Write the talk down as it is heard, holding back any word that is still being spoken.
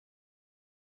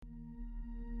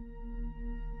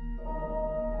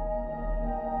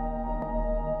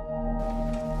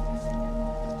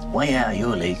Way out of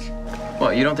your league.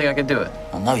 What, you don't think I could do it?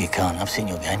 I know you can't. I've seen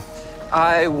your game.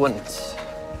 I wouldn't.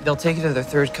 They'll take you to their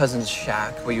third cousin's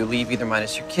shack, where you leave either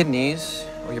minus your kidneys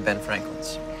or your Ben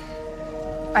Franklins.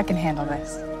 I can handle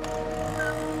this.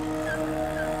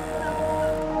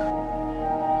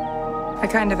 I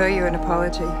kind of owe you an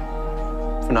apology.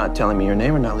 For not telling me your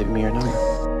name or not leaving me your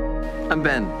number. I'm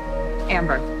Ben.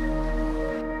 Amber.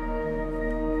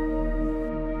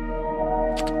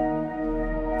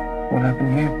 What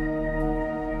happened here?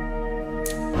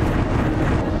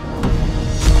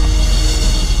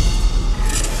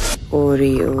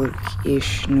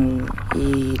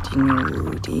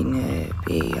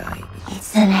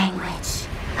 It's the language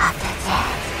of the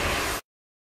dead.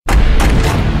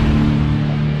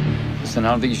 Listen,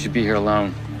 I don't think you should be here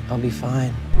alone. I'll be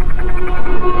fine.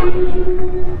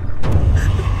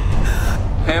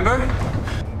 Amber?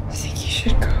 I think you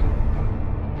should go.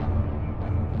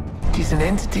 It is an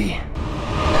entity.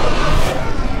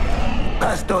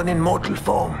 Passed on in mortal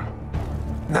form.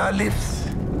 Now lives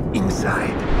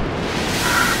inside.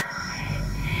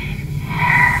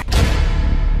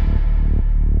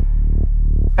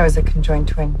 I was a conjoined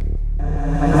twin.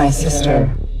 My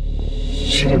sister,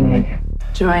 she didn't make it.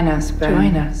 Join us, Ben.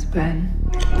 Join us, Ben.